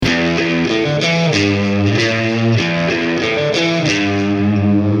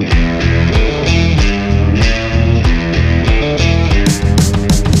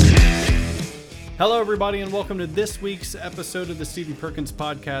welcome to this week's episode of the Stephen Perkins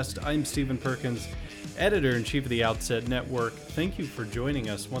podcast. I'm Stephen Perkins, editor-in-chief of the Outset Network. Thank you for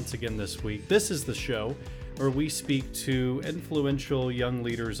joining us once again this week. This is the show where we speak to influential young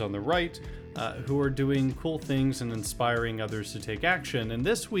leaders on the right who are doing cool things and inspiring others to take action. And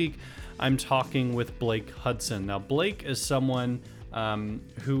this week, I'm talking with Blake Hudson. Now, Blake is someone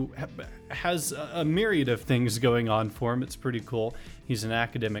who has a myriad of things going on for him. It's pretty cool. He's an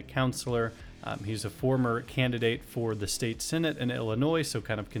academic counselor. He's a former candidate for the state senate in Illinois, so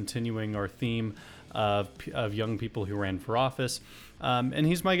kind of continuing our theme of young people who ran for office. And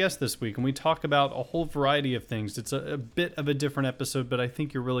he's my guest this week, and we talk about a whole variety of things. It's a bit of a different episode, but I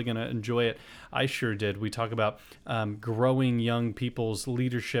think you're really going to enjoy it. I sure did. We talk about growing young people's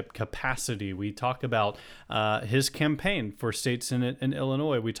leadership capacity. We talk about his campaign for state senate in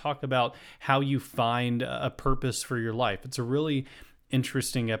Illinois. We talk about how you find a purpose for your life. It's a really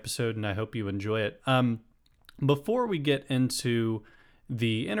interesting episode, and I hope you enjoy it. Before we get into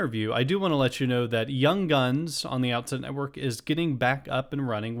the interview, I do want to let you know that Young Guns on the Outset Network is getting back up and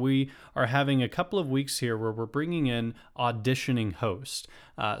running. We are having a couple of weeks here where we're bringing in auditioning hosts.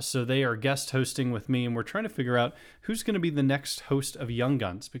 So they are guest hosting with me, and we're trying to figure out who's going to be the next host of Young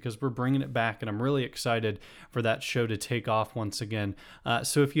Guns, because we're bringing it back, and I'm really excited for that show to take off once again.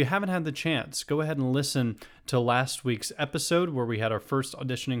 So if you haven't had the chance, go ahead and listen to last week's episode where we had our first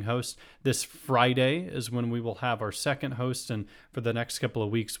auditioning host. This Friday is when we will have our second host, and for the next couple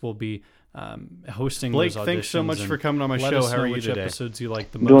of weeks we'll be hosting Blake, those auditions. Thanks so much for coming on my show. How are you today? Episodes you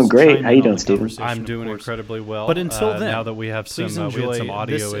like the most? Doing great. How you doing, Stephen? I'm doing incredibly well. But until then, now that we have some, we had some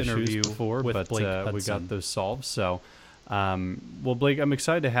audio issues before, with but Blake we got those solved. So, well, Blake, I'm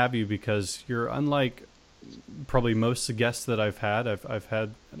excited to have you because you're unlike probably most of the guests that I've had. I've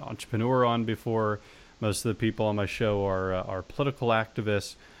had an entrepreneur on before. Most of the people on my show are political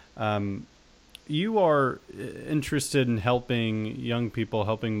activists. You are interested in helping young people,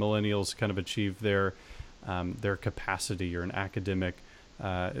 helping millennials kind of achieve their capacity. You're an academic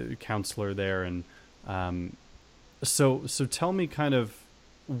counselor there, and so tell me kind of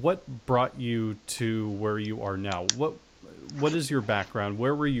what brought you to where you are now. What is your background?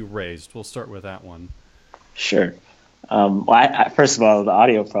 Where were you raised? We'll start with that one. Sure. Well, first of all, the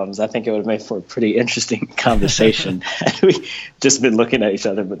audio problems, I think it would have made for a pretty interesting conversation. We just been looking at each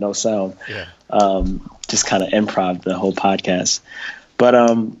other, but no sound. Yeah. Just kind of improv the whole podcast. But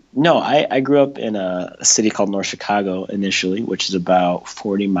no, I grew up in a city called North Chicago initially, which is about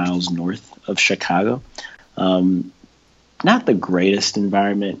 40 miles north of Chicago. Not the greatest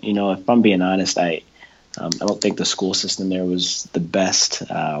environment. You know, if I'm being honest, I don't think the school system there was the best.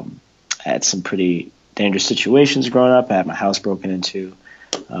 I had some pretty dangerous situations growing up. I had my house broken into.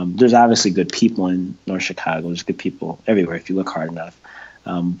 There's obviously good people in North Chicago. There's good people everywhere if you look hard enough.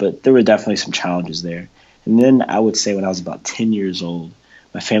 But there were definitely some challenges there. And then I would say when I was about 10 years old,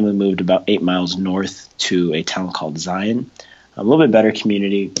 my family moved about 8 miles north to a town called Zion, a little bit better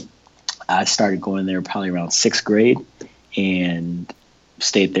community. I started going there probably around 6th grade and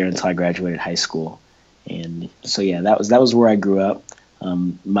stayed there until I graduated high school. And so, yeah, that was where I grew up.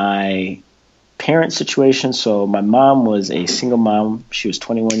 My parent situation. So my mom was a single mom. She was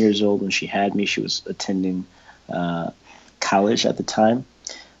 21 years old when she had me. She was attending college at the time.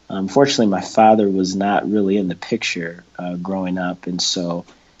 Unfortunately, my father was not really in the picture growing up. And so,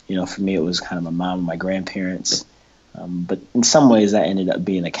 you know, for me, it was kind of my mom and my grandparents. But in some ways, that ended up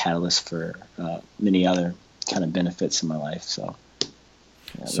being a catalyst for many other kind of benefits in my life. So,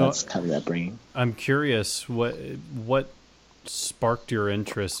 yeah, so that's kind of that upbringing. I'm curious, what sparked your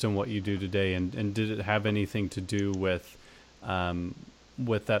interest in what you do today, and did it have anything to do with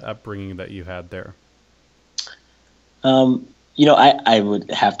that upbringing that you had there? You know, I would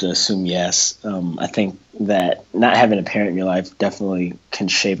have to assume yes. I think that not having a parent in your life definitely can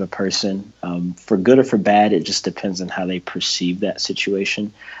shape a person. For good or for bad, it just depends on how they perceive that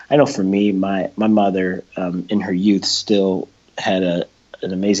situation. I know for me, my mother in her youth still had an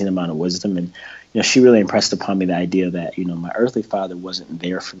amazing amount of wisdom, and you know, she really impressed upon me the idea that, you know, my earthly father wasn't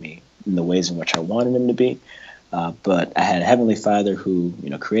there for me in the ways in which I wanted him to be. But I had a heavenly father who, you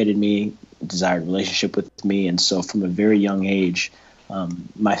know, created me, desired a relationship with me. And so from a very young age,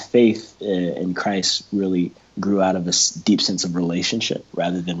 my faith in Christ really grew out of a deep sense of relationship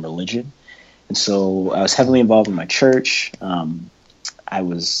rather than religion. And so I was heavily involved in my church. I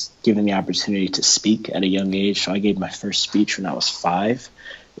was given the opportunity to speak at a young age. So I gave my first speech when I was 5.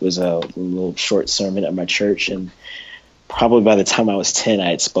 It was a little short sermon at my church, and probably by the time I was 10, I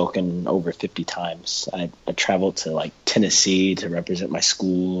had spoken over 50 times. I traveled to like Tennessee to represent my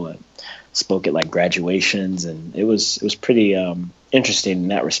school, and spoke at like graduations, and it was pretty interesting in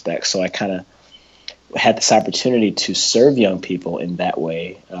that respect. So I kind of had this opportunity to serve young people in that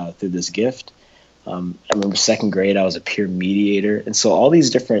way through this gift. I remember second grade, I was a peer mediator. And so all these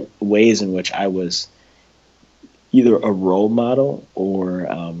different ways in which I was either a role model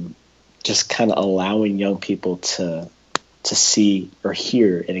or just kind of allowing young people to see or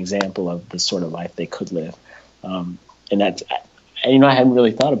hear an example of the sort of life they could live. And that's, I hadn't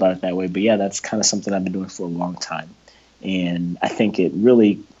really thought about it that way, but yeah, that's kind of something I've been doing for a long time. And I think it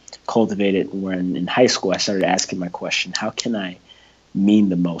really cultivated when in high school I started asking my question, how can I mean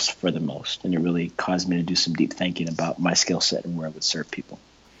the most for the most? And it really caused me to do some deep thinking about my skill set and where I would serve people.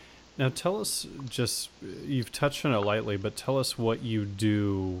 Now tell us, you've touched on it lightly, but tell us what you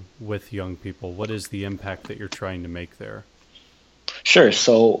do with young people. What is the impact that you're trying to make there? Sure.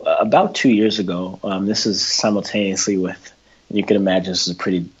 So about 2 years ago, this is simultaneously with, and you can imagine this is a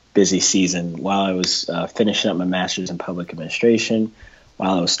pretty busy season, while I was finishing up my master's in public administration,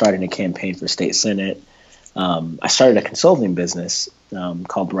 while I was starting a campaign for state senate. I started a consulting business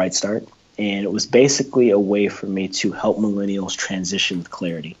called Bright Start, and it was basically a way for me to help millennials transition with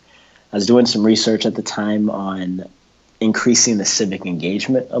clarity. I was doing some research at the time on increasing the civic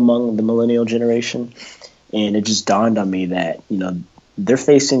engagement among the millennial generation, and it just dawned on me that, they're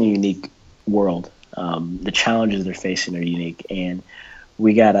facing a unique world. The challenges they're facing are unique, and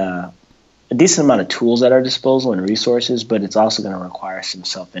we got a decent amount of tools at our disposal and resources, but it's also going to require some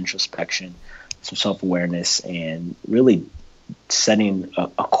self-introspection, some self-awareness, and really setting a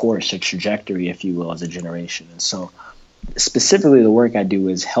course, a trajectory, if you will, as a generation. And so specifically the work I do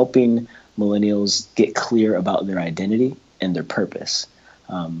is helping millennials get clear about their identity and their purpose.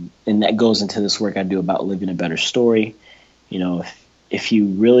 And that goes into this work I do about living a better story. If you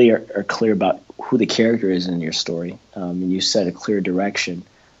really are clear about who the character is in your story, and you set a clear direction,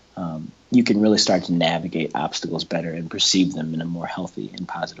 you can really start to navigate obstacles better and perceive them in a more healthy and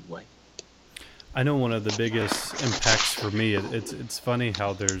positive way. I know one of the biggest impacts for me, it's funny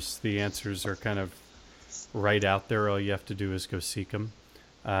how the answers are kind of right out there. All you have to do is go seek them.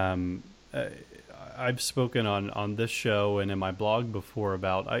 I've spoken on this show and in my blog before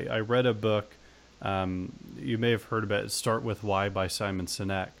about, I read a book, you may have heard about it, Start With Why by Simon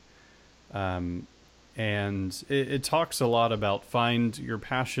Sinek. And it talks a lot about find your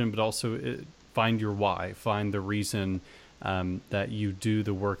passion, but also find your why, find the reason that you do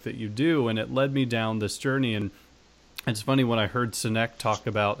the work that you do. And it led me down this journey. And it's funny when I heard Sinek talk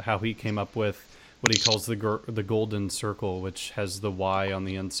about how he came up with what he calls the golden circle, which has the why on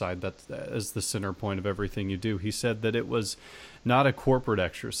the inside. That as the center point of everything you do. He said that it was not a corporate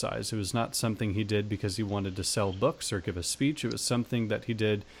exercise. It was not something he did because he wanted to sell books or give a speech. It was something that he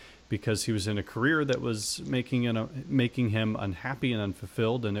did because he was in a career that was making him unhappy and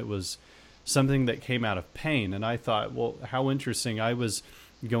unfulfilled, and it was something that came out of pain. And I thought, well, how interesting. I was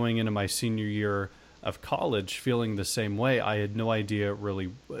going into my senior year of college feeling the same way. I had no idea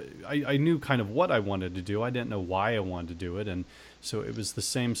really. I knew kind of what I wanted to do. I didn't know why I wanted to do it. And so it was the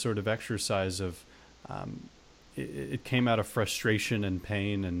same sort of exercise of it came out of frustration and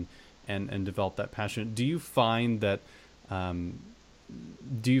pain and developed that passion. Do you find that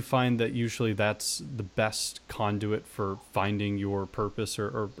usually that's the best conduit for finding your purpose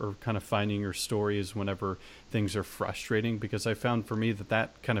or kind of finding your story is whenever things are frustrating? Because I found for me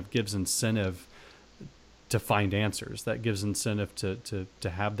that kind of gives incentive to find answers. That gives incentive to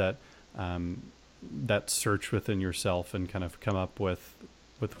have that that search within yourself and kind of come up with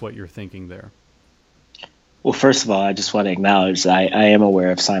what you're thinking there. Well, first of all, I just want to acknowledge that I am aware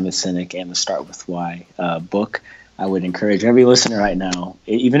of Simon Sinek and the Start With Why book. I would encourage every listener right now,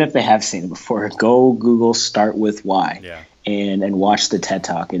 even if they have seen it before, go Google Start With Why and watch the TED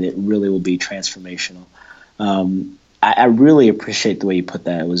Talk, and it really will be transformational. I really appreciate the way you put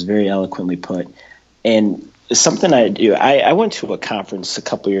that. It was very eloquently put. And something I do, I went to a conference a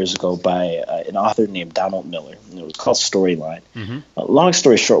couple years ago by an author named Donald Miller, and it was called Storyline. Mm-hmm. Long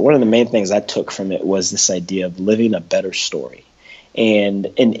story short, one of the main things I took from it was this idea of living a better story. And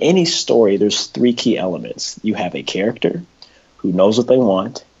in any story, there's three key elements. You have a character who knows what they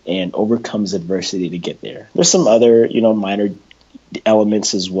want and overcomes adversity to get there. There's some other, minor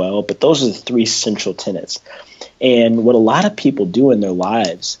elements as well, but those are the three central tenets. And what a lot of people do in their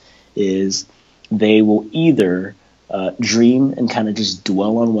lives is they will either dream and kind of just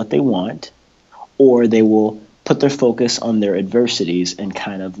dwell on what they want, or they will put their focus on their adversities and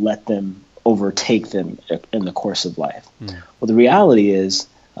kind of let them overtake them in the course of life. Well, the reality is,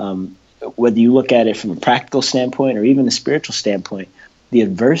 whether you look at it from a practical standpoint or even a spiritual standpoint, the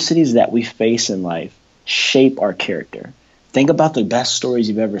adversities that we face in life shape our character. Think about the best stories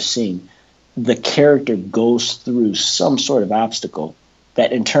you've ever seen. The character goes through some sort of obstacle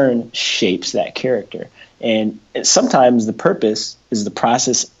that in turn shapes that character. And sometimes the purpose is the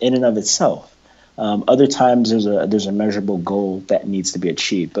process in and of itself. Other times there's a measurable goal that needs to be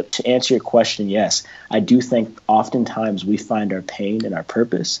achieved. But to answer your question, yes, I do think oftentimes we find our pain in our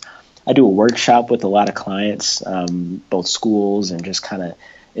purpose. I do a workshop with a lot of clients, both schools and just kind of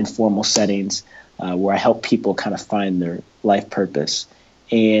informal settings, where I help people kind of find their life purpose.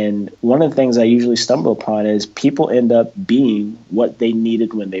 And one of the things I usually stumble upon is people end up being what they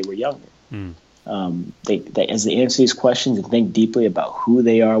needed when they were younger. As they answer these questions and think deeply about who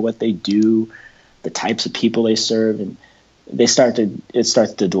they are, what they do, the types of people they serve, and it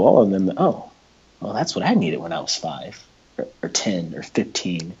starts to dwell on them. Oh, well, that's what I needed when I was 5 or 10 or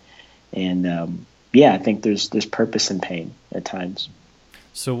 15. And I think there's purpose in pain at times.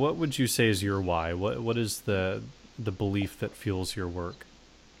 So what would you say is your why? What is the belief that fuels your work?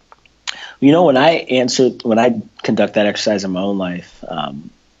 When I conduct that exercise in my own life,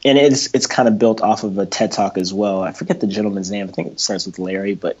 and it's kind of built off of a TED Talk as well. I forget the gentleman's name. I think it starts with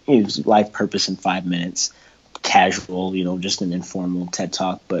Larry, but it was Life Purpose in 5 Minutes, casual, just an informal TED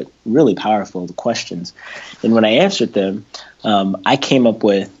Talk, but really powerful, the questions. And when I answered them, I came up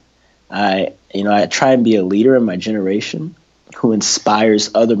with, I try and be a leader in my generation who inspires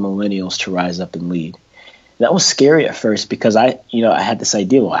other millennials to rise up and lead. That was scary at first because I had this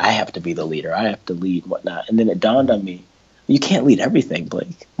idea, well, I have to be the leader. I have to lead, whatnot. And then it dawned on me, you can't lead everything,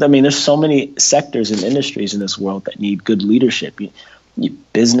 Blake. I mean, there's so many sectors and industries in this world that need good leadership. You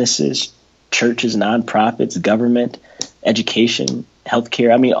businesses, churches, nonprofits, government, education,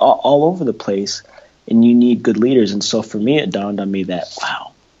 healthcare. I mean, all over the place. And you need good leaders. And so for me, it dawned on me that,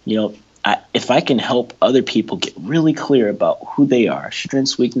 wow, if I can help other people get really clear about who they are,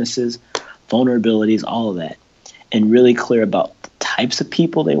 strengths, weaknesses, vulnerabilities, all of that, and really clear about the types of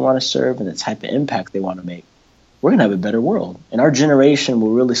people they want to serve and the type of impact they want to make, we're going to have a better world. And our generation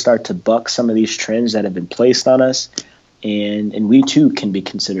will really start to buck some of these trends that have been placed on us, and we too can be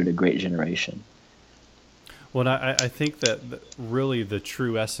considered a great generation. Well, I think that really the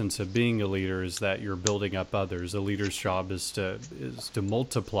true essence of being a leader is that you're building up others. A leader's job is to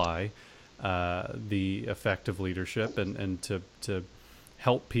multiply the effect of leadership and to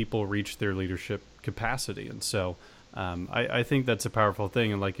help people reach their leadership capacity. And so I think that's a powerful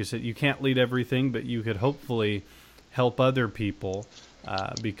thing. And like you said, you can't lead everything, but you could hopefully help other people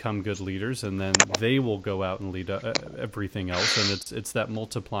become good leaders, and then they will go out and lead everything else. And it's that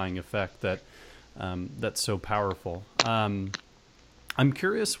multiplying effect that's so powerful. I'm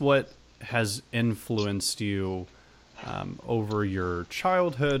curious what has influenced you over your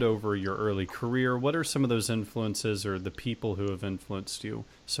childhood, over your early career. What are some of those influences or the people who have influenced you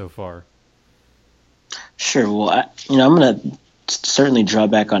so far? Sure. Well, I'm going to certainly draw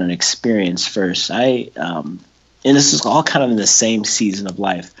back on an experience first. And this is all kind of in the same season of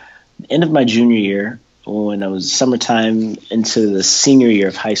life. End of my junior year, when I was summertime into the senior year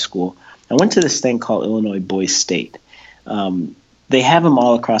of high school, I went to this thing called Illinois Boys State. They have them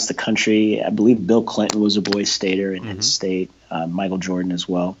all across the country. I believe Bill Clinton was a Boys Stater in his state, Michael Jordan as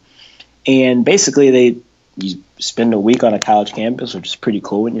well. And basically you spend a week on a college campus, which is pretty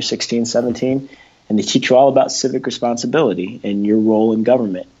cool when you're 16, 17, and they teach you all about civic responsibility and your role in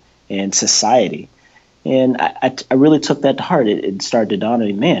government and society. And I really took that to heart. It started to dawn on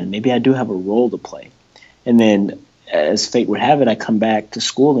me, man, maybe I do have a role to play. And then as fate would have it, I come back to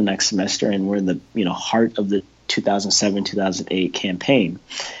school the next semester, and we're in the heart of the 2007-2008 campaign.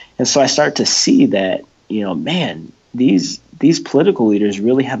 And so I start to see that, man, these political leaders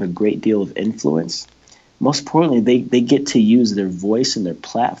really have a great deal of influence. Most importantly, they get to use their voice and their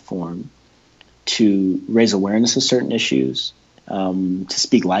platform to raise awareness of certain issues, to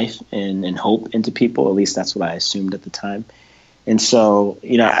speak life and hope into people. At least that's what I assumed at the time. And so,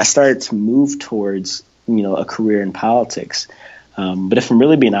 I started to move towards, a career in politics. But if I'm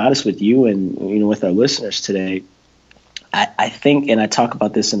really being honest with you and, with our listeners today, I think, and I talk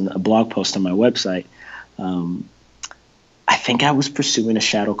about this in a blog post on my website, I think I was pursuing a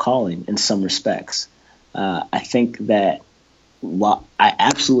shadow calling in some respects. I think that while I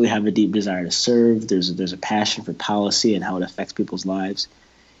absolutely have a deep desire to serve, there's a passion for policy and how it affects people's lives.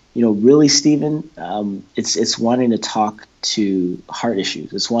 Really, Stephen, it's wanting to talk to heart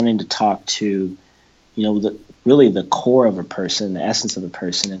issues. It's wanting to talk to, really the core of a person, the essence of a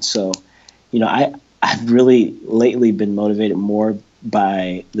person. And so, I've really lately been motivated more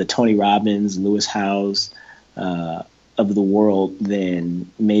by the Tony Robbins, Lewis Howes of the world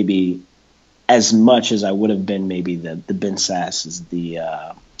than maybe as much as I would have been maybe the Ben Sasses, the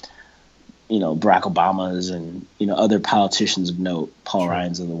Barack Obamas and other politicians of note, Paul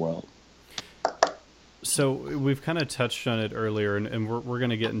Ryans of the world. So we've kind of touched on it earlier, and we're going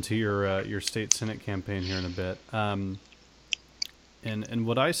to get into your state Senate campaign here in a bit. And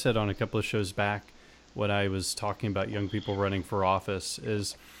what I said on a couple of shows back when I was talking about young people running for office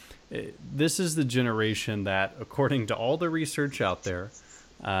is this is the generation that, according to all the research out there,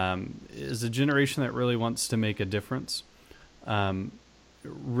 is a generation that really wants to make a difference,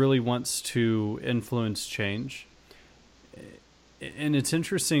 really wants to influence change. And it's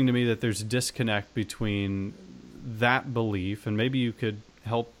interesting to me that there's a disconnect between that belief, and maybe you could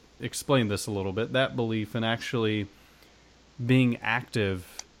help explain this a little bit, that belief and actually being active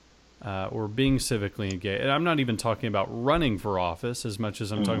or being civically engaged. And I'm not even talking about running for office as much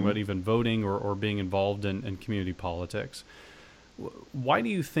as I'm talking about even voting or being involved in community politics. Why do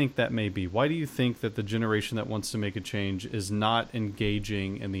you think that may be? Why do you think that the generation that wants to make a change is not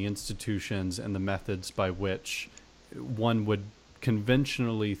engaging in the institutions and the methods by which one would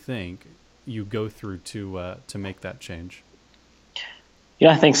conventionally think you go through to make that change?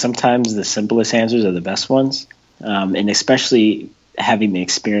 I think sometimes the simplest answers are the best ones, and especially having the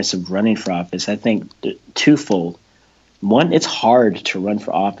experience of running for office, I think twofold. One, it's hard to run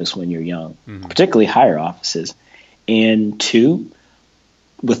for office when you're young, particularly higher offices. And two,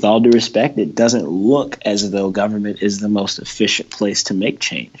 with all due respect, it doesn't look as though government is the most efficient place to make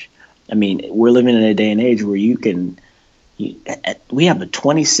change. I mean, we're living in a day and age where we have a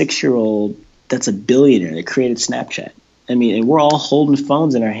 26-year-old that's a billionaire that created Snapchat. I mean, and we're all holding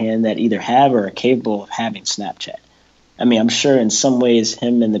phones in our hand that either have or are capable of having Snapchat. I mean, I'm sure in some ways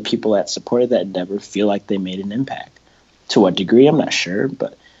him and the people that supported that endeavor feel like they made an impact. To what degree, I'm not sure.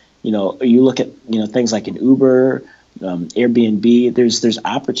 But, you look at, things like an Uber, Airbnb, there's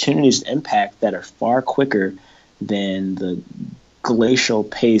opportunities to impact that are far quicker than the glacial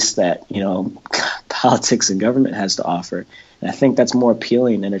pace that, politics and government has to offer. And I think that's more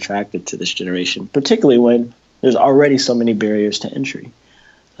appealing and attractive to this generation, particularly when there's already so many barriers to entry.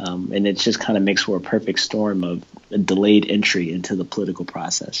 And it just kind of makes for a perfect storm of a delayed entry into the political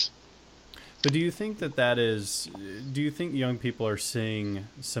process. But do you think do you think young people are seeing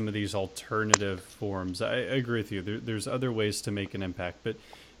some of these alternative forms? I agree with you. There's other ways to make an impact. But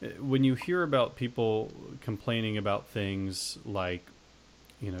when you hear about people complaining about things like,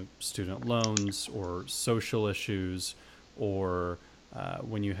 student loans or social issues, or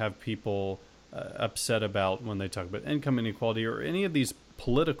when you have people upset about when they talk about income inequality or any of these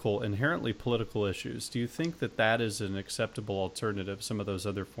inherently political issues, do you think that is an acceptable alternative, some of those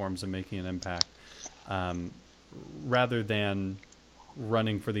other forms of making an impact, rather than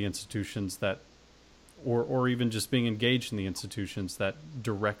running for the institutions that, or even just being engaged in the institutions that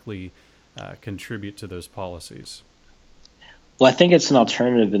directly contribute to those policies? Well, I think it's an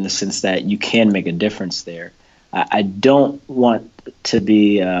alternative in the sense that you can make a difference there. I don't want to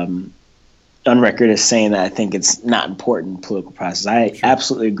be on record as saying that I think it's not important in political process. I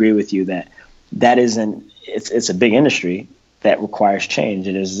absolutely agree with you that it's a big industry that requires change.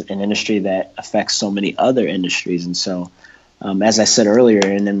 It is an industry that affects so many other industries. And so, as I said earlier,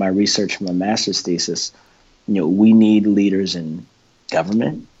 and in my research for my master's thesis, we need leaders in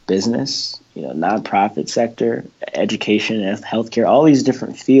government, business, nonprofit sector, education, healthcare, all these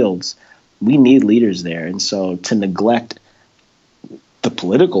different fields. We need leaders there. And so to neglect the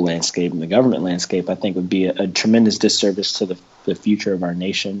political landscape and the government landscape, I think would be a tremendous disservice to the future of our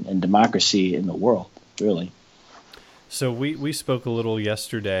nation and democracy in the world, really. So we spoke a little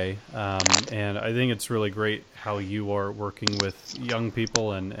yesterday, and I think it's really great how you are working with young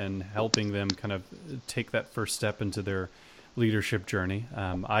people and helping them kind of take that first step into their leadership journey.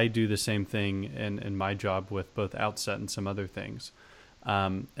 I do the same thing in my job with both Outset and some other things.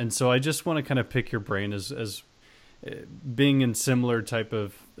 And so I just want to kind of pick your brain as being in similar type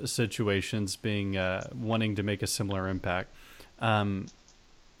of situations, being wanting to make a similar impact.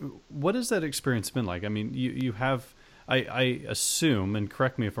 What has that experience been like? I mean, you have, I assume, and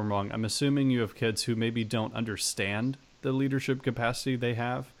correct me if I'm wrong, I'm assuming you have kids who maybe don't understand the leadership capacity they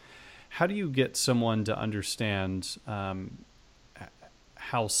have. How do you get someone to understand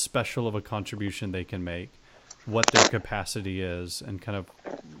how special of a contribution they can make, what their capacity is, and kind of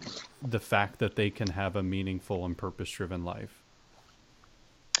the fact that they can have a meaningful and purpose-driven life?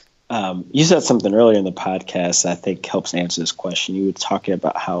 You said something earlier in the podcast I think helps answer this question. You were talking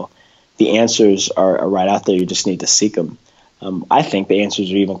about how the answers are right out there. You just need to seek them. I think the answers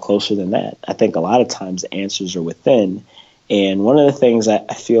are even closer than that. I think a lot of times the answers are within. And one of the things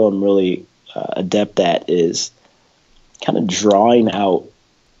I feel I'm really adept at is kind of drawing out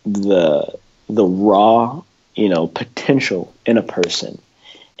the raw, potential in a person,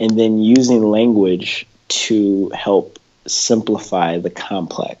 and then using language to help simplify the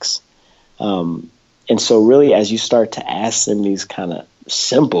complex. And And so really, as you start to ask them these kind of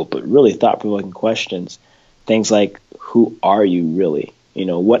simple but really thought-provoking questions, things like, who are you really?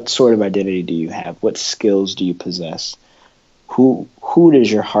 What sort of identity do you have? What skills do you possess? Who does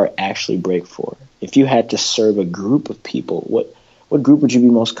your heart actually break for? If you had to serve a group of people, what group would you be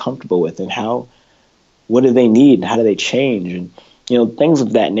most comfortable with, and what do they need, and how do they change? And things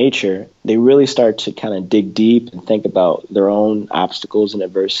of that nature, they really start to kind of dig deep and think about their own obstacles and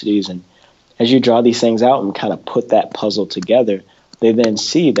adversities. And as you draw these things out and kind of put that puzzle together, they then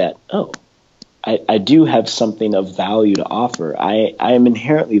see that, oh, I do have something of value to offer. I am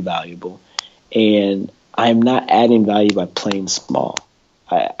inherently valuable, and I'm not adding value by playing small.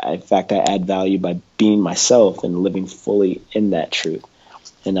 In fact, I add value by being myself and living fully in that truth.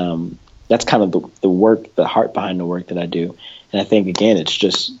 And that's kind of the work, the heart behind the work that I do. And I think, again, it's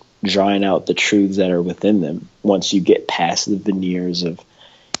just drawing out the truths that are within them once you get past the veneers of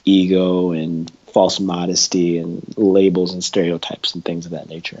ego and false modesty and labels and stereotypes and things of that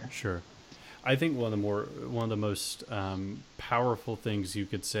nature. Sure. I think one of the most powerful things you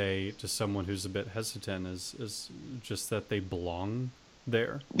could say to someone who's a bit hesitant is just that they belong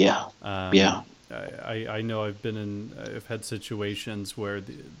there. Yeah. Yeah. I know I've had situations where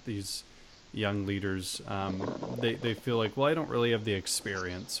these young leaders, they feel like, well, I don't really have the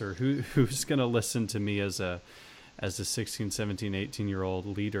experience, or who's going to listen to me as a 16, 17,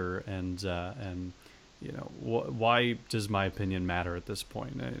 18-year-old leader, and why does my opinion matter at this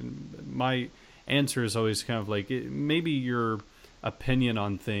point? And my answer is always kind of like, maybe your opinion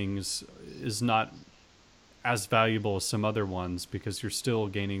on things is not as valuable as some other ones because you're still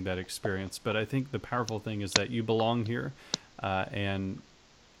gaining that experience. But I think the powerful thing is that you belong here, and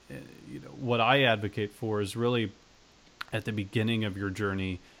what I advocate for is really at the beginning of your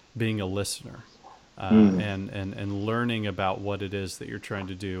journey being a listener, and learning about what it is that you're trying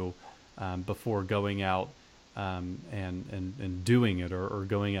to do before going out and doing it, or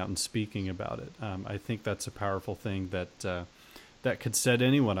going out and speaking about it. I think that's a powerful thing that could set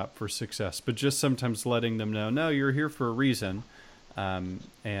anyone up for success, but just sometimes letting them know, no, you're here for a reason, and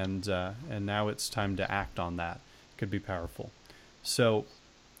now it's time to act on that could be powerful. So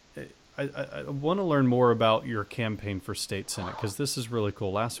I want to learn more about your campaign for state senate, because this is really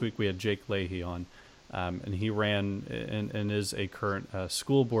cool. Last week we had Jake Leahy on, and he ran and is a current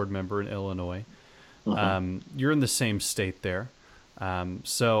school board member in Illinois. You're in the same state there.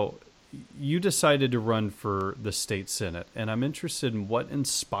 So you decided to run for the state senate, and I'm interested in what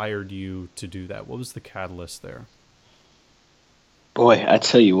inspired you to do that. What was the catalyst there? Boy, I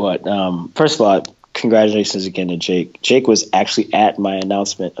tell you what, first of all, congratulations again to Jake. Jake was actually at my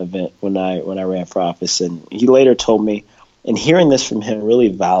announcement event when I ran for office, and he later told me, and hearing this from him really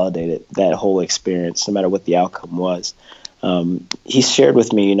validated that whole experience, no matter what the outcome was. He shared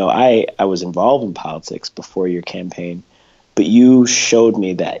with me, I was involved in politics before your campaign, but you showed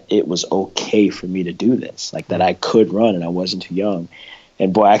me that it was okay for me to do this, like that I could run and I wasn't too young.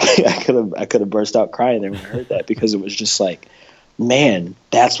 And boy, I could have burst out crying there when I heard that, because it was just like, man,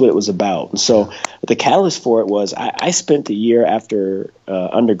 that's what it was about. And so the catalyst for it was I spent a year after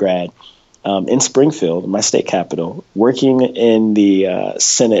undergrad in Springfield, my state capital, working in the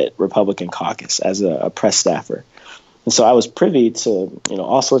Senate Republican caucus as a press staffer. And so I was privy to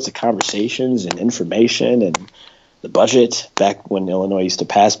all sorts of conversations and information and the budget back when Illinois used to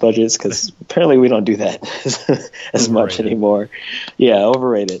pass budgets, because apparently we don't do that as much anymore. Yeah,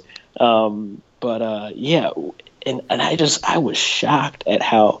 overrated. And I was shocked at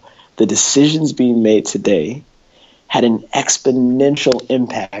how the decisions being made today had an exponential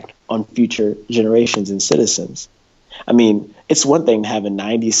impact on future generations and citizens. I mean, it's one thing to have a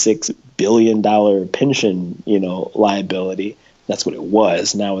 $96 billion pension, liability. That's what it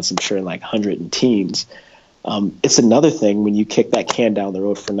was. Now it's, I'm sure, in like 100 and teens. It's another thing when you kick that can down the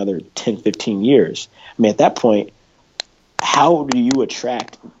road for another 10, 15 years. I mean, at that point, how do you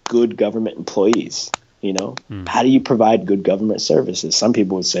attract good government employees? How do you provide good government services? Some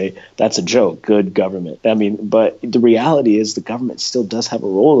people would say that's a joke, good government. I mean, but the reality is the government still does have a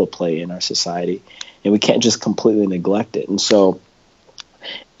role to play in our society, and we can't just completely neglect it. And so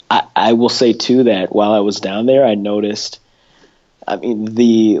I will say, too, that while I was down there, I noticed,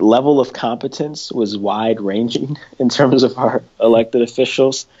 the level of competence was wide ranging in terms of our elected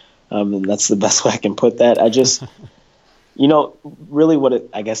officials. And that's the best way I can put that. I just, really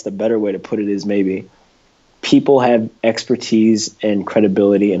I guess the better way to put it is maybe people have expertise and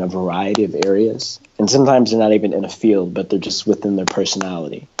credibility in a variety of areas. And sometimes they're not even in a field, but they're just within their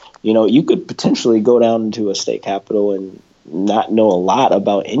personality. You could potentially go down into a state capitol and not know a lot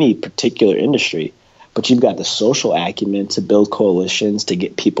about any particular industry, but you've got the social acumen to build coalitions, to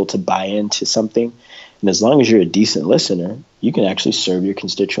get people to buy into something. And as long as you're a decent listener, you can actually serve your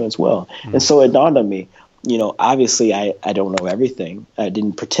constituents well. And so it dawned on me, obviously I don't know everything. I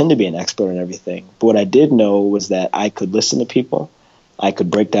didn't pretend to be an expert on everything. But what I did know was that I could listen to people. I could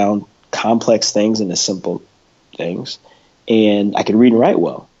break down complex things into simple things. And I could read and write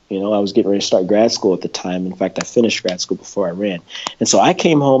well. I was getting ready to start grad school at the time. In fact, I finished grad school before I ran. And so I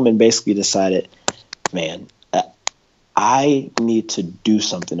came home and basically decided, man, I need to do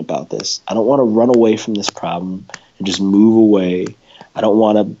something about this. I don't want to run away from this problem and just move away. I don't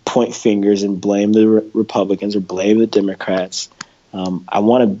want to point fingers and blame the Republicans or blame the Democrats. I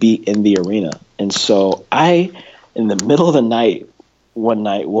want to be in the arena. And so I, in the middle of the night, one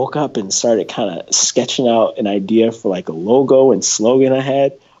night, woke up and started kind of sketching out an idea for like a logo and slogan I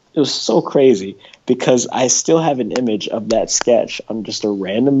had. It was so crazy because I still have an image of that sketch on just a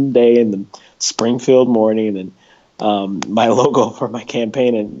random day in the Springfield morning, and my logo for my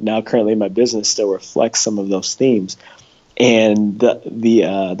campaign and now currently my business still reflects some of those themes. And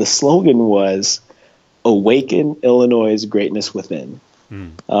the slogan was "Awaken Illinois' Greatness Within."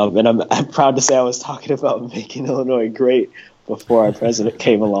 And I'm proud to say I was talking about making Illinois great before our president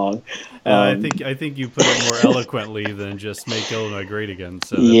came along. I think you put it more eloquently than just make Illinois great again.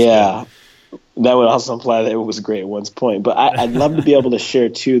 So that's yeah, good. That would also imply that it was great at one point. But I'd love to be able to share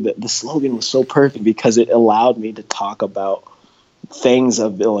too that the slogan was so perfect because it allowed me to talk about things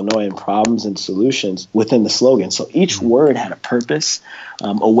of Illinois and problems and solutions within the slogan. So each word had a purpose.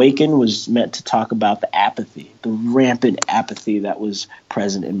 Awaken was meant to talk about the apathy, the rampant apathy that was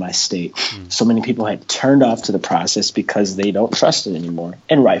present in my state. So many people had turned off to the process because they don't trust it anymore,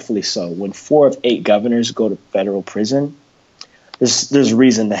 and rightfully so. When 4 of 8 governors go to federal prison, there's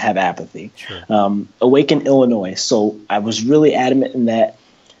reason to have apathy. Sure. Awaken Illinois. So I was really adamant in that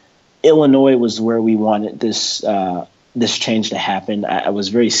Illinois was where we wanted this change to happen. I was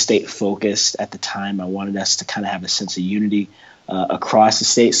very state focused at the time. I wanted us to kind of have a sense of unity across the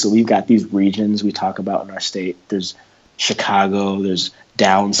state. So we've got these regions we talk about in our state. There's Chicago, there's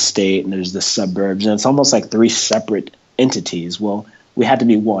downstate, and there's the suburbs. And it's almost like 3 separate entities. Well, we had to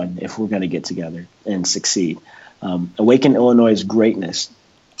be one if we're going to get together and succeed. Awaken Illinois' greatness.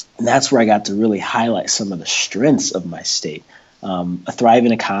 And that's where I got to really highlight some of the strengths of my state. A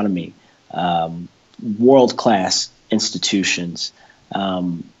thriving economy, world-class institutions,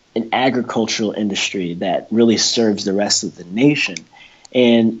 an agricultural industry that really serves the rest of the nation,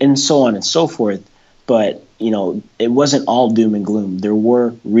 and so on and so forth. But, it wasn't all doom and gloom. There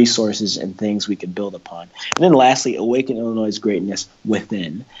were resources and things we could build upon. And then lastly, awaken Illinois' greatness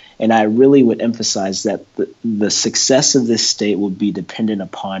within. And I really would emphasize that the success of this state will be dependent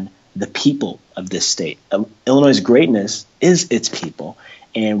upon the people of this state. Illinois' greatness is its people.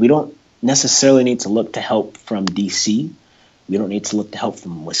 And we don't necessarily need to look to help from D.C. We don't need to look to help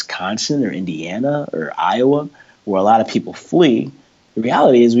from Wisconsin or Indiana or Iowa, where a lot of people flee. The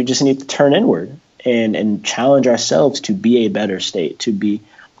reality is we just need to turn inward and challenge ourselves to be a better state, to be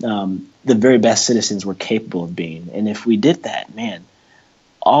the very best citizens we're capable of being. And if we did that, man,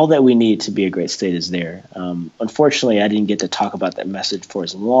 all that we need to be a great state is there. Unfortunately, I didn't get to talk about that message for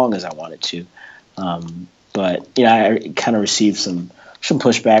as long as I wanted to. But I kind of received some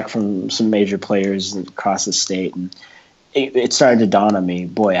pushback from some major players across the state, and it started to dawn on me,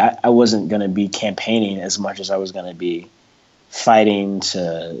 boy, I wasn't going to be campaigning as much as I was going to be fighting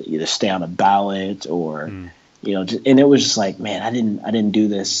to either stay on a ballot or, and it was just like, man, I didn't do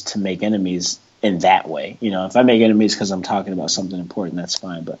this to make enemies in that way. If I make enemies because I'm talking about something important, that's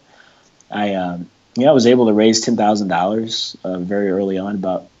fine. But I was able to raise $10,000 very early on,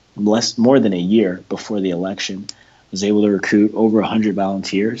 about more than a year before the election. Was able to recruit over 100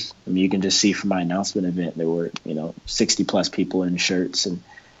 volunteers. I mean, you can just see from my announcement event, there were, 60 plus people in shirts and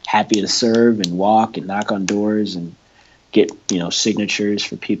happy to serve and walk and knock on doors and get, signatures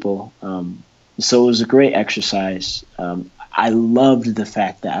for people. So it was a great exercise. I loved the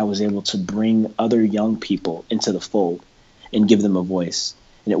fact that I was able to bring other young people into the fold and give them a voice.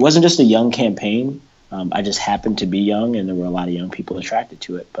 And it wasn't just a young campaign. I just happened to be young, and there were a lot of young people attracted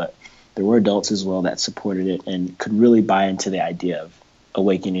to it. But there were adults as well that supported it and could really buy into the idea of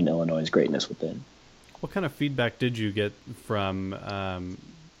awakening Illinois' greatness within. What kind of feedback did you get from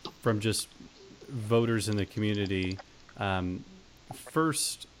just voters in the community?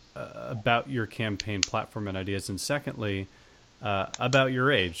 First, about your campaign platform and ideas, and secondly, about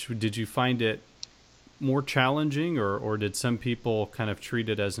your age. Did you find it more challenging, or did some people kind of treat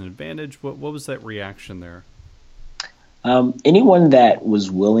it as an advantage? What was that reaction there? Anyone that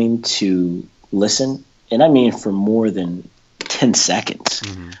was willing to listen, and I mean for more than 10 seconds,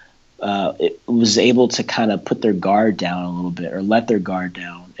 it was able to kind of put their guard down a little bit or let their guard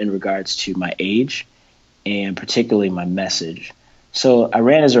down in regards to my age and particularly my message. So I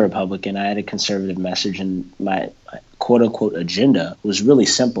ran as a Republican. I had a conservative message, and my quote unquote agenda was really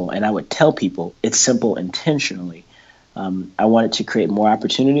simple. And I would tell people it's simple intentionally. I wanted to create more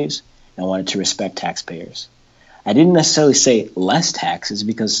opportunities. And I wanted to respect taxpayers. I didn't necessarily say less taxes,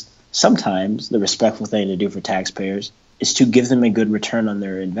 because sometimes the respectful thing to do for taxpayers is to give them a good return on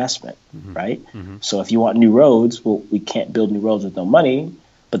their investment, right? So if you want new roads, well, we can't build new roads with no money.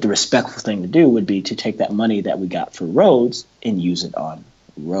 But the respectful thing to do would be to take that money that we got for roads and use it on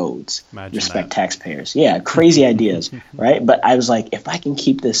roads. Imagine respect that. Taxpayers. Yeah, crazy ideas, right? But I was like, if I can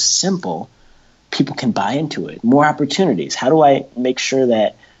keep this simple, people can buy into it. More opportunities. How do I make sure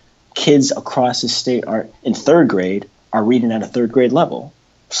that kids across the state are in third grade are reading at a third grade level,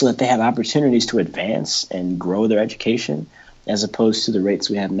 so that they have opportunities to advance and grow their education, as opposed to the rates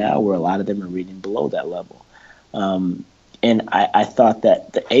we have now, where a lot of them are reading below that level. And I thought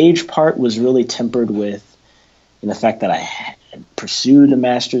that the age part was really tempered with the fact that I had pursued a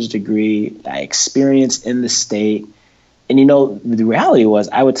master's degree, I experienced in the state. And, the reality was,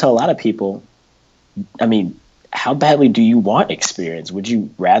 I would tell a lot of people, I mean, how badly do you want experience? Would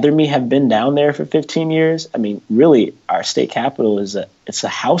you rather me have been down there for 15 years? I mean, really, our state capital it's a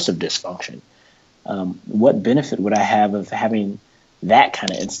house of dysfunction. What benefit would I have of having that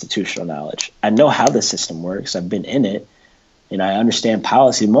kind of institutional knowledge? I know how the system works. I've been in it, and I understand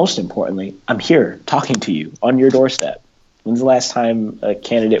policy. Most importantly, I'm here talking to you on your doorstep. When's the last time a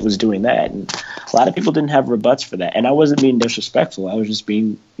candidate was doing that? And a lot of people didn't have rebuts for that. And I wasn't being disrespectful. I was just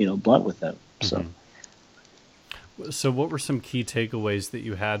being, blunt with them. So. So what were some key takeaways that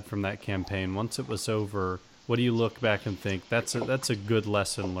you had from that campaign? Once it was over, what do you look back and think that's a good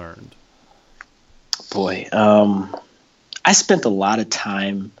lesson learned? Boy, I spent a lot of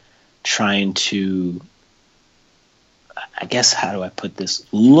time trying to, I guess, how do I put this,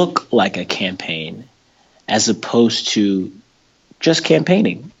 look like a campaign as opposed to just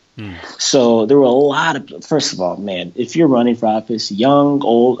campaigning. So there were a lot of, first of all, man, if you're running for office, young,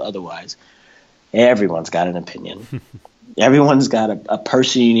 old, otherwise, everyone's got an opinion. Everyone's got a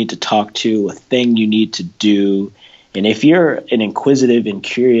person you need to talk to, a thing you need to do. And if you're an inquisitive and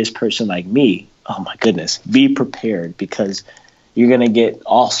curious person like me, oh my goodness, be prepared, because you're going to get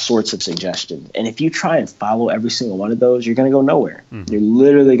all sorts of suggestions. And if you try and follow every single one of those, you're going to go nowhere. You're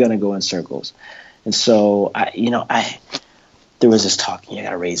literally going to go in circles. And so, there was this talk, you got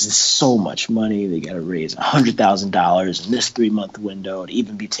to raise so much money. They got to raise $100,000 in this 3-month window to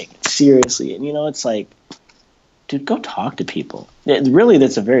even be taken seriously. And, it's like, dude, go talk to people. Really,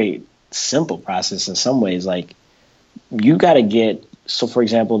 that's a very simple process in some ways. Like, you got to get, so for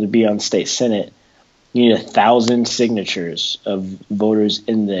example, to be on state senate, you need 1,000 signatures of voters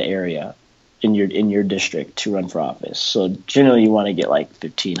in the area, in your district, to run for office. So generally you want to get like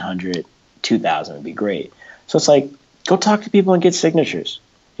 1,500, 2,000 would be great. So it's like, go talk to people and get signatures.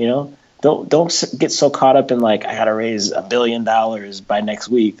 Don't get so caught up in like, I got to raise $1 billion by next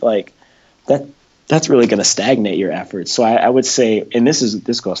week. Like that's really going to stagnate your efforts. So I would say, and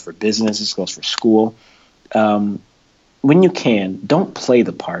this goes for business, this goes for school. When you can, don't play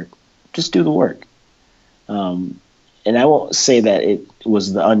the part, just do the work. And I won't say that it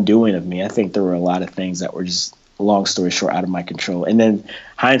was the undoing of me. I think there were a lot of things that were just, long story short, out of my control. And then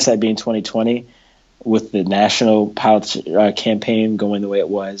hindsight being 2020, with the national campaign going the way it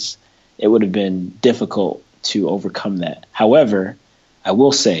was, it would have been difficult to overcome that. However, I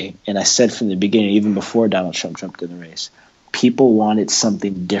will say, and I said from the beginning, even before Donald Trump jumped in the race, people wanted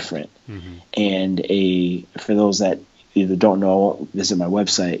something different. And for those that either don't know, visit my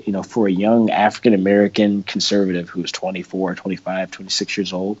website, for a young African-American conservative who's 24, 25, 26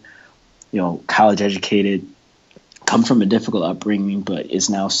 years old, college educated, come from a difficult upbringing, but is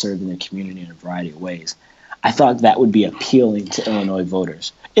now serving the community in a variety of ways. I thought that would be appealing to Illinois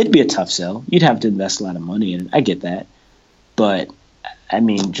voters. It'd be a tough sell. You'd have to invest a lot of money in it. I get that. But, I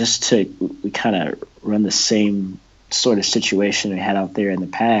mean, we kind of run the same sort of situation we had out there in the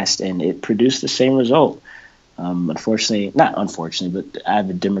past, and it produced the same result. Not unfortunately, but I have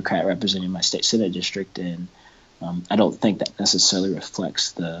a Democrat representing my state Senate district, and I don't think that necessarily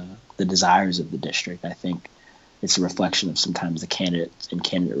reflects the desires of the district. I think it's a reflection of sometimes the candidate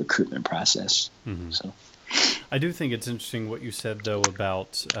recruitment process. So, I do think it's interesting what you said, though,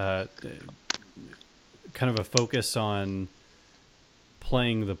 about kind of a focus on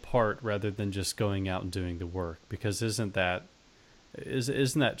playing the part rather than just going out and doing the work, because isn't that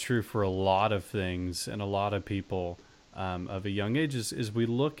true for a lot of things and a lot of people of a young age? Is we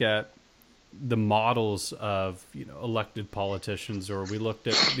look at the models of elected politicians, or we looked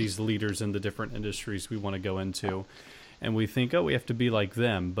at these leaders in the different industries we want to go into, and we think, oh, we have to be like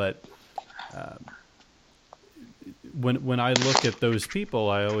them. But when I look at those people,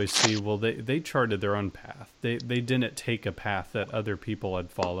 I always see, well, they charted their own path. They didn't take a path that other people had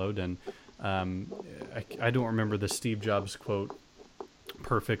followed. And I don't remember the Steve Jobs quote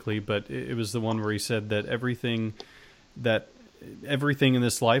perfectly, but it was the one where he said that everything in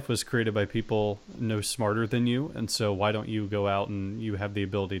this life was created by people no smarter than you. And so why don't you go out and you have the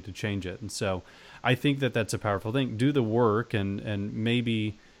ability to change it? And so I think that that's a powerful thing. Do the work, and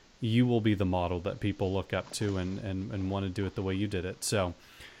maybe you will be the model that people look up to and want to do it the way you did it. So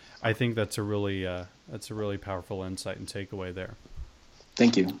I think that's a really powerful insight and takeaway there.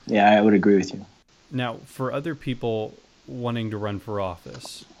 Thank you. Yeah, I would agree with you. Now, for other people wanting to run for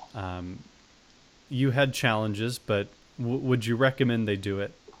office, you had challenges, but would you recommend they do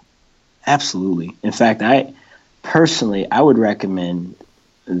it? Absolutely. In fact, I would recommend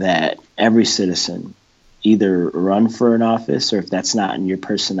that every citizen either run for an office, or if that's not in your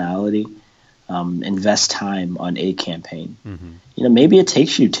personality, invest time on a campaign. Mm-hmm. Maybe it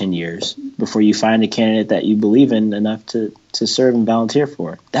takes you 10 years before you find a candidate that you believe in enough to serve and volunteer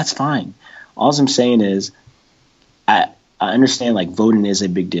for. That's fine. All I'm saying is I understand like voting is a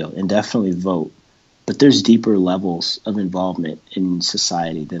big deal, and definitely vote, but there's deeper levels of involvement in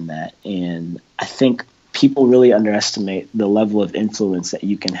society than that. And I think people really underestimate the level of influence that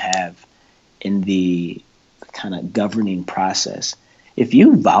you can have in the kind of governing process. If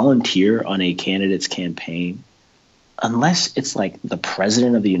you volunteer on a candidate's campaign, unless it's like the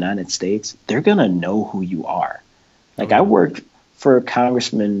president of the United States, they're going to know who you are. Like, I worked for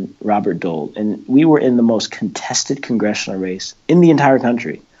Congressman Robert Dole, and we were in the most contested congressional race in the entire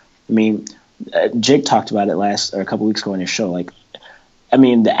country. I mean, Jake talked about it a couple weeks ago on his show. Like, I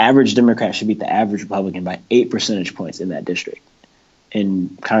mean, the average Democrat should beat the average Republican by 8 percentage points in that district,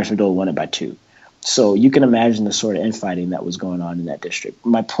 and Congressman Dole won it by 2. So you can imagine the sort of infighting that was going on in that district.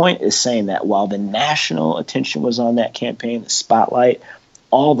 My point is saying that while the national attention was on that campaign, the spotlight,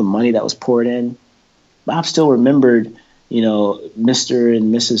 all the money that was poured in, Bob still remembered, Mr.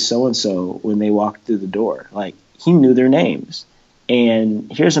 and Mrs. So-and-so when they walked through the door. Like, he knew their names.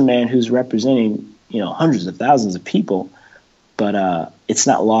 And here's a man who's representing, hundreds of thousands of people, but it's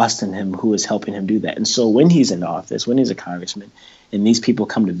not lost in him who is helping him do that. And so when he's in office, when he's a congressman, and these people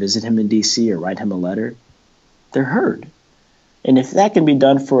come to visit him in D.C. or write him a letter, they're heard. And if that can be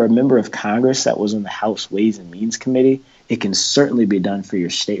done for a member of Congress that was on the House Ways and Means Committee, it can certainly be done for your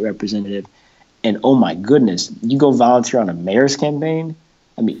state representative. And oh my goodness, you go volunteer on a mayor's campaign,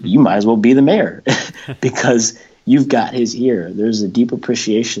 I mean, you might as well be the mayor because you've got his ear. There's a deep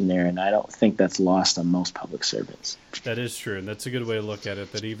appreciation there, and I don't think that's lost on most public servants. That is true, and that's a good way to look at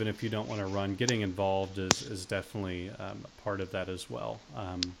it, that even if you don't want to run, getting involved is definitely a part of that as well.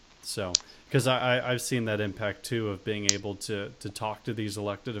 Because I've seen that impact, too, of being able to talk to these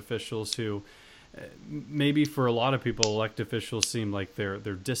elected officials who maybe for a lot of people, elected officials seem like they're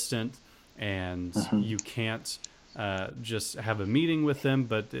distant, and you can't just have a meeting with them,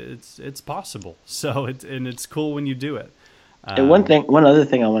 but it's possible. So it's cool when you do it. And one other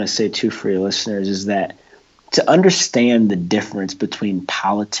thing I want to say too for your listeners is that to understand the difference between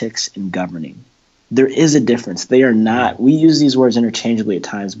politics and governing, there is a difference. They are not. We use these words interchangeably at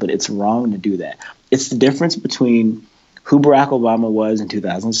times, but it's wrong to do that. It's the difference between who Barack Obama was in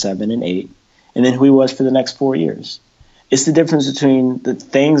 2007 and 2008, and then who he was for the next 4 years. It's the difference between the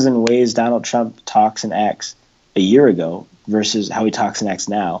things and ways Donald Trump talks and acts a year ago versus how he talks and acts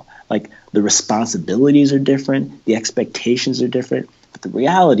now. Like, the responsibilities are different, the expectations are different, but the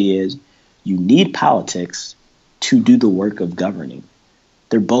reality is you need politics to do the work of governing.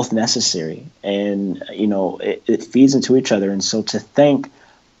 They're both necessary, and it feeds into each other. And so to think,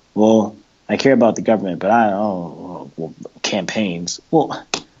 well, I care about the government, but I don't know, campaigns. Well,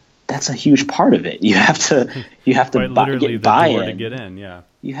 that's a huge part of it. You have to get buy-in to get in. Yeah.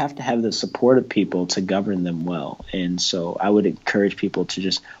 You have to have the support of people to govern them well. And so I would encourage people to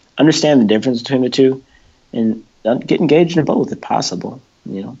just understand the difference between the two and get engaged in both if possible.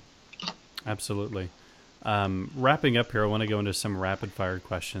 Absolutely. Wrapping up here, I want to go into some rapid fire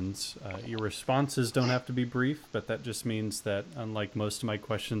questions. Your responses don't have to be brief, but that just means that unlike most of my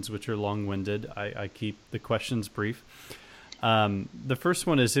questions, which are long-winded, I keep the questions brief. The first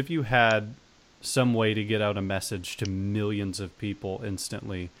one is, if you had some way to get out a message to millions of people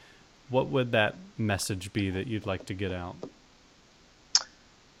instantly, what would that message be that you'd like to get out?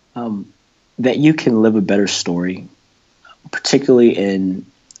 That you can live a better story, particularly in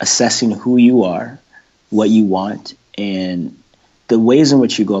assessing who you are, what you want, and the ways in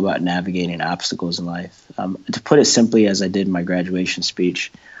which you go about navigating obstacles in life. To put it simply, as I did in my graduation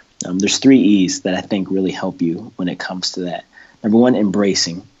speech, there's 3 E's that I think really help you when it comes to that. Number one,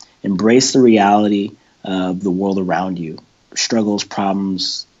 embracing. Embrace the reality the world around you. Struggles,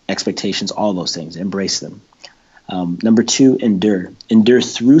 problems, expectations, all those things. Embrace them. Number 2, endure. Endure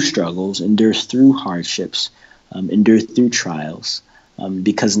through struggles, endure through hardships, endure through trials.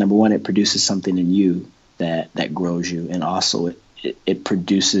 Because number 1, it produces something in you that grows you, and also it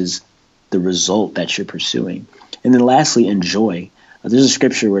produces the result that you're pursuing. And then lastly, enjoy. There's a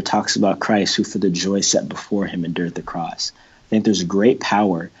scripture where it talks about Christ who for the joy set before him endured the cross. I think there's great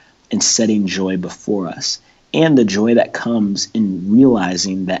power in setting joy before us, and the joy that comes in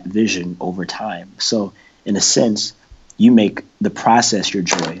realizing that vision over time. So in a sense, you make the process your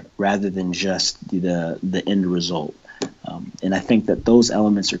joy rather than just the end result. And I think that those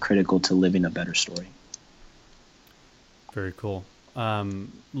elements are critical to living a better story. Very cool.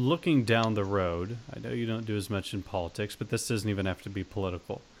 Looking down the road, I know you don't do as much in politics, but this doesn't even have to be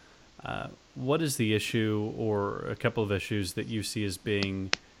political. What is the issue or a couple of issues that you see as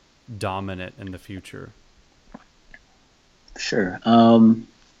being dominant in the future? Sure. I'm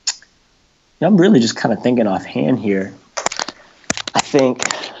really just kind of thinking offhand here. I think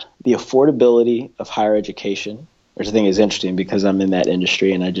the affordability of higher education, which I think is interesting because I'm in that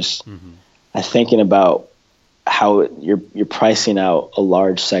industry, and I'm thinking about how you're pricing out a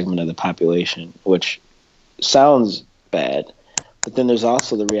large segment of the population, which sounds bad, but then there's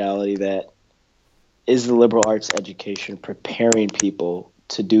also the reality that is the liberal arts education preparing people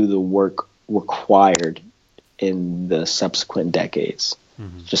to do the work required in the subsequent decades?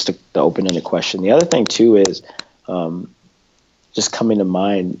 Just the open-ended question. The other thing too is just coming to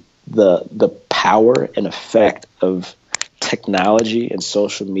mind the power and effect of technology and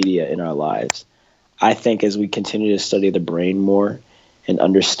social media in our lives. I think as we continue to study the brain more and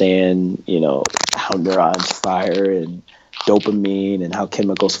understand, how neurons fire and dopamine and how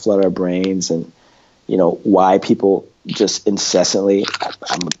chemicals flood our brains, and, why people just incessantly,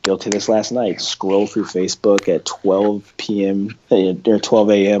 I'm guilty of this last night, scroll through Facebook at 12 p.m. or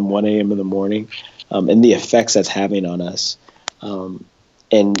 12 a.m., 1 a.m. in the morning, and the effects that's having on us.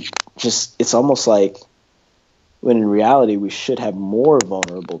 And just, it's almost like when in reality we should have more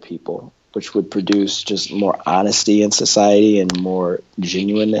vulnerable people, which would produce just more honesty in society and more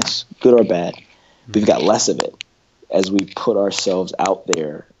genuineness, good or bad. We've got less of it as we put ourselves out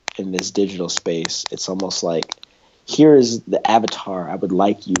there in this digital space. It's almost like, here is the avatar I would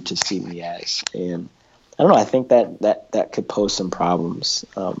like you to see me as. And I don't know, I think that could pose some problems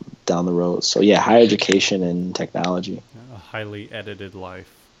down the road. So yeah, higher education and technology. A highly edited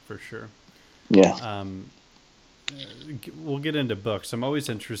life, for sure. Yeah. We'll get into books. I'm always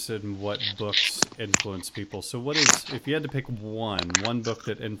interested in what books influence people. So if you had to pick one book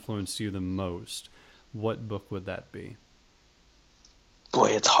that influenced you the most, what book would that be?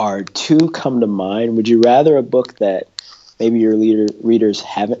 Boy, it's hard. Two come to mind. Would you rather a book that maybe your listeners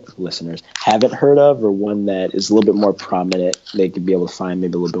haven't heard of, or one that is a little bit more prominent, they could be able to find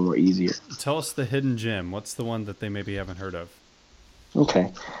maybe a little bit more easier? Tell us the hidden gem. What's the one that they maybe haven't heard of?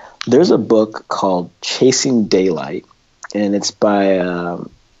 Okay. There's a book called Chasing Daylight, and it's by,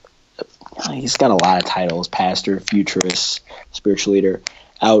 he's got a lot of titles, pastor, futurist, spiritual leader,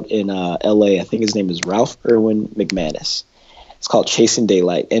 out in LA. I think his name is Ralph Irwin McManus. It's called Chasing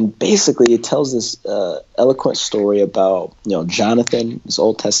Daylight, and basically it tells this eloquent story about Jonathan, this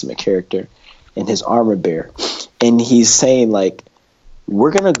Old Testament character, and his armor bearer, and he's saying, like, we're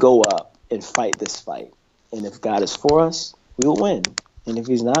gonna go up and fight this fight, and if God is for us, we will win, and if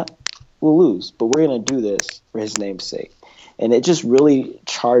he's not, we'll lose, but we're gonna do this for his name's sake. And it just really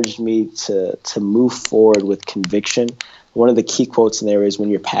charged me to move forward with conviction. One of the key quotes in there is, when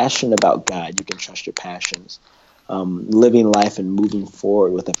you're passionate about God, you can trust your passions. Living life and moving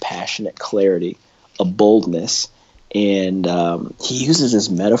forward with a passionate clarity, a boldness. And he uses this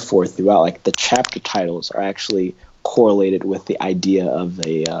metaphor throughout. Like, the chapter titles are actually correlated with the idea of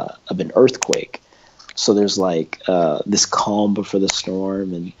an earthquake. So there's like this calm before the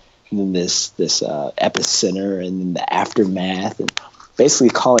storm, and then this epicenter, and then the aftermath, and basically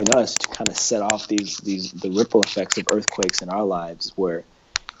calling us to kind of set off the ripple effects of earthquakes in our lives, where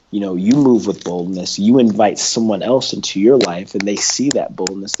you move with boldness, you invite someone else into your life, and they see that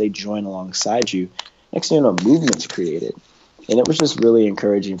boldness, they join alongside you. Next thing you know, a movement's created. And it was just really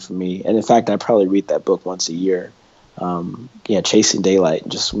encouraging for me. And in fact, I probably read that book once a year. Chasing Daylight.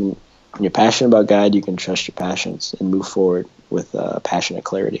 Just when you're passionate about God, you can trust your passions and move forward with passionate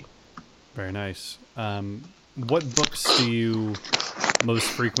clarity. Very nice. What books do you most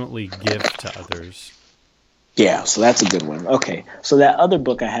frequently give to others? Yeah, so that's a good one. Okay, so that other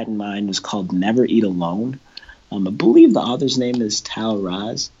book I had in mind is called Never Eat Alone. I believe the author's name is Tal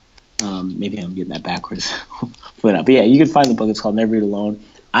Raz. Maybe I'm getting that backwards. But yeah, you can find the book. It's called Never Eat Alone.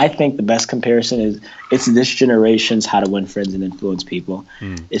 I think the best comparison is it's this generation's How to Win Friends and Influence People.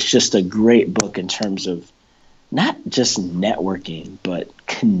 It's just a great book in terms of not just networking, but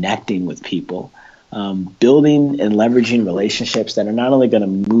connecting with people, building and leveraging relationships that are not only going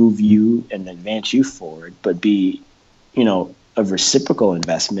to move you and advance you forward, but be, a reciprocal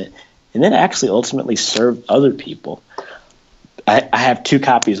investment, and then actually ultimately serve other people. I have 2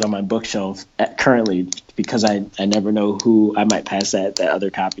 copies on my bookshelf currently because I never know who I might pass that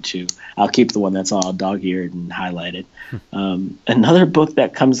other copy to. I'll keep the one that's all dog-eared and highlighted. Another book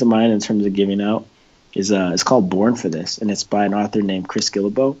that comes to mind in terms of giving out is it's called Born for This, and it's by an author named Chris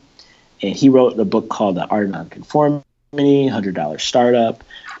Guillebeau. And he wrote a book called The Art of Nonconformity, $100 Startup.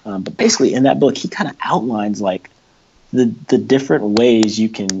 But basically in that book, he kind of outlines like the different ways you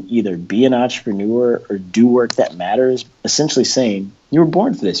can either be an entrepreneur or do work that matters, essentially saying you were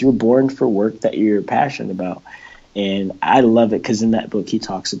born for this. You were born for work that you're passionate about. And I love it because in that book, he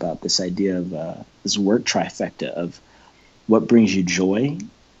talks about this idea of this work trifecta of what brings you joy,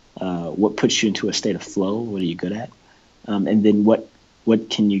 what puts you into a state of flow, what are you good at, and then what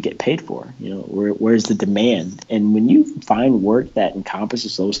can you get paid for? Where's the demand? And when you find work that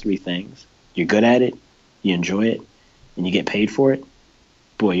encompasses those 3 things, you're good at it, you enjoy it, and you get paid for it,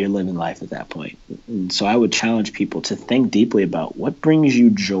 boy, you're living life at that point. And so I would challenge people to think deeply about what brings you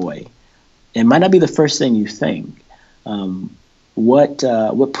joy. It might not be the first thing you think. What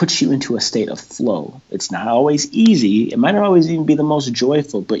puts you into a state of flow? It's not always easy. It might not always even be the most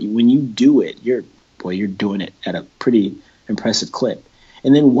joyful, but when you do it, you're doing it at a pretty impressive clip.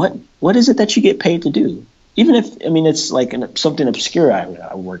 And then what is it that you get paid to do? Even if, it's like something obscure.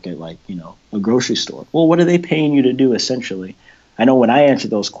 I work at a grocery store. Well, what are they paying you to do essentially? I know when I answer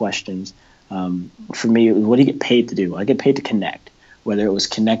those questions, for me, what do you get paid to do? I get paid to connect, whether it was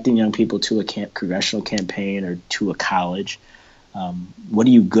connecting young people to a congressional campaign or to a college. What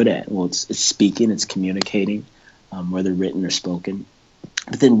are you good at? Well, it's speaking, it's communicating, whether written or spoken.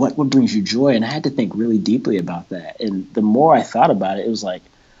 But then what brings you joy? And I had to think really deeply about that. And the more I thought about it, it was like,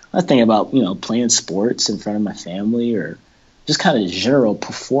 I was thinking about, playing sports in front of my family or just kind of general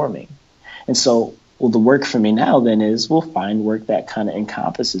performing. And so, the work for me now then is we'll find work that kind of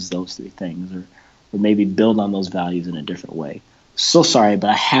encompasses those 3 things or maybe build on those values in a different way. So sorry, but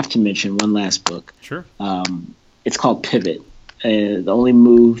I have to mention one last book. Sure. It's called Pivot. The Only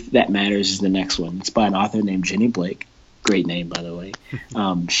Move That Matters is the next one. It's by an author named Jenny Blake. Great name, by the way.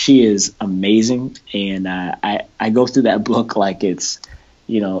 She is amazing. And I go through that book like it's,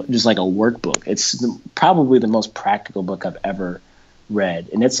 just like a workbook. It's probably the most practical book I've ever read.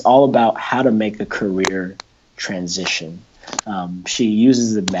 And it's all about how to make a career transition. She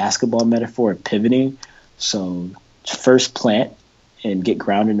uses the basketball metaphor of pivoting. So first plant and get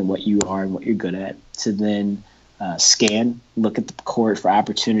grounded in what you are and what you're good at. To then scan, look at the court for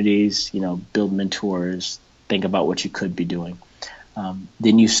opportunities, build mentors, think about what you could be doing.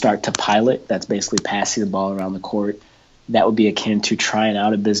 Then you start to pilot. That's basically passing the ball around the court. That would be akin to trying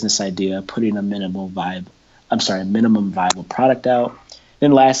out a business idea, putting a minimum viable product out.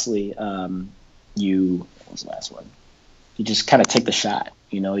 Then lastly, what was the last one? You just kind of take the shot.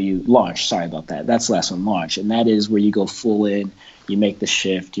 You launch. Sorry about that. That's the last one, launch. And that is where you go full in, you make the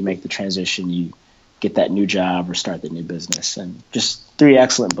shift, you make the transition, you get that new job or start the new business. And just 3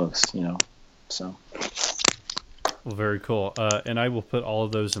 excellent books, so. Well, very cool. And I will put all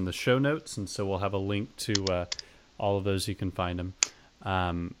of those in the show notes, and so we'll have a link to all of those. You can find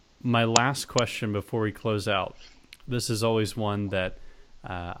them. My last question before we close out, this is always one that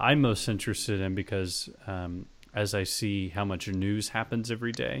I'm most interested in because as I see how much news happens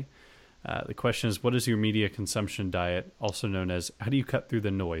every day, the question is, what is your media consumption diet, also known as how do you cut through the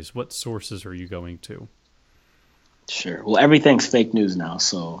noise? What sources are you going to? Sure. Well, everything's fake news now,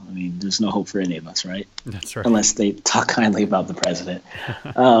 so there's no hope for any of us, right? That's right. Unless they talk kindly about the president.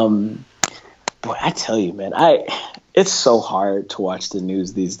 Boy, I tell you, man, it's so hard to watch the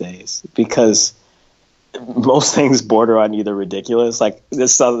news these days because most things border on either ridiculous. Like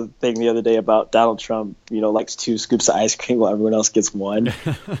this other thing the other day about Donald Trump, likes 2 scoops of ice cream while everyone else gets 1.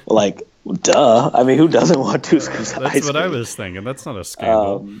 Like, duh. Who doesn't want 2 scoops of ice cream? That's what I was thinking. That's not a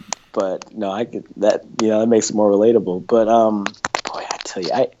scandal. But no, I get that. That makes it more relatable. But boy, I tell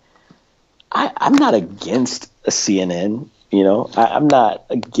you, I'm not against a CNN. I'm not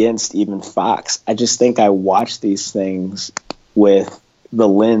against even Fox. I just think I watch these things with the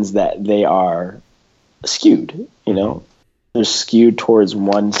lens that they are skewed. They're skewed towards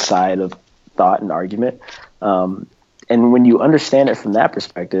one side of thought and argument. And when you understand it from that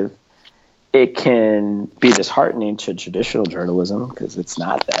perspective, it can be disheartening to traditional journalism because it's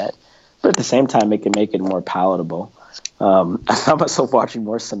not that. But at the same time, it can make it more palatable. I found myself watching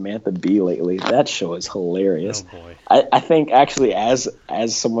more Samantha Bee lately. That show is hilarious. Oh boy. I think actually as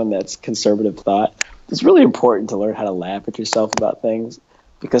someone that's conservative thought, it's really important to learn how to laugh at yourself about things,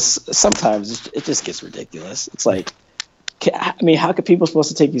 because sometimes it just gets ridiculous. It's like, I mean, how could people supposed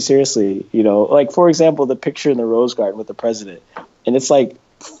to take you seriously? You know, like, for example, the picture in the Rose Garden with the president, and it's like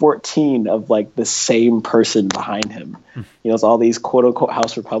 14 of like the same person behind him. You know, it's all these quote unquote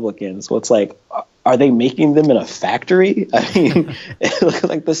House Republicans. Well, it's like, are they making them in a factory? I mean, it looks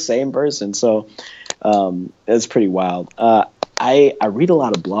like the same person. So it's pretty wild. I read a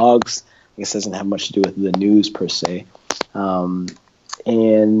lot of blogs. I guess it doesn't have much to do with the news per se.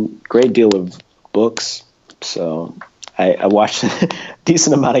 And great deal of books. So I watched a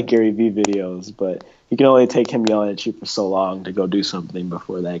decent amount of Gary Vee videos, but you can only take him yelling at you for so long to go do something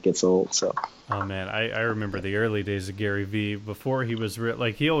before that gets old. So. Oh man, I remember the early days of Gary Vee before he was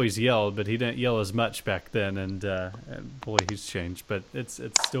like, he always yelled, but he didn't yell as much back then. And boy, he's changed, but it's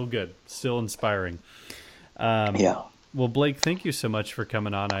still good, still inspiring. Yeah. Well, Blake, thank you so much for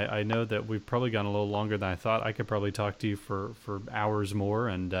coming on. I know that we've probably gone a little longer than I thought. I could probably talk to you for hours more,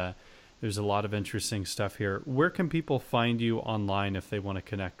 and there's a lot of interesting stuff here. Where can people find you online if they want to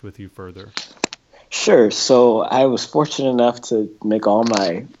connect with you further? Sure. So I was fortunate enough to make all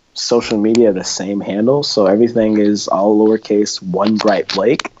my social media the same handle. So everything is all lowercase, One Bright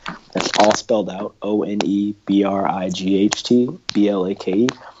Blake. That's all spelled out, ONEBRIGHT BLAKE.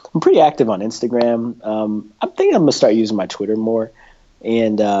 I'm pretty active on Instagram. I'm thinking I'm going to start using my Twitter more.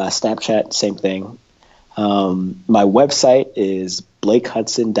 And Snapchat, same thing. My website is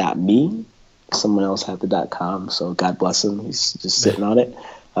blakehudson.me. Someone else had the .com, so God bless him. He's just sitting on it.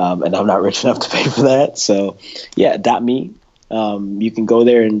 And I'm not rich enough to pay for that. So, yeah, .me. You can go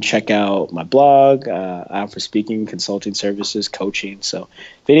there and check out my blog. I offer speaking, consulting services, coaching. So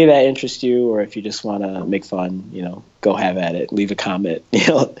if any of that interests you, or if you just want to make fun, you know, go have at it. Leave a comment, you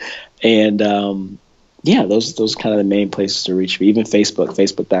know. And, yeah, those are kind of the main places to reach me. Even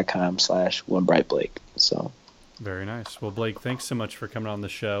facebook.com/OneBrightBlake. So. Very nice. Well, Blake, thanks so much for coming on the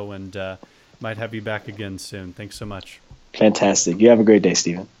show, and might have you back again soon. Thanks so much. Fantastic. You have a great day,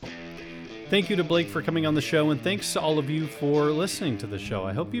 Stephen. Thank you to Blake for coming on the show, and thanks to all of you for listening to the show.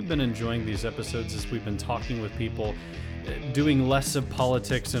 I hope you've been enjoying these episodes as we've been talking with people, doing less of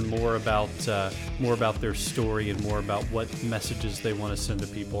politics and more about their story and more about what messages they want to send to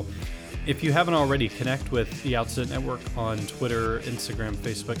people. If you haven't already, connect with the Outset Network on Twitter, Instagram,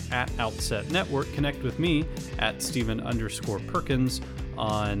 Facebook at Outset Network. Connect with me at Stephen_Perkins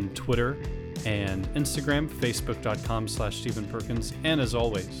on Twitter and Instagram, facebook.com/Stephen Perkins. And as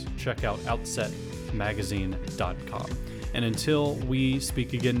always, check out outsetmagazine.com. And until we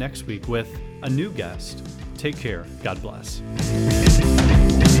speak again next week with a new guest, take care. God bless.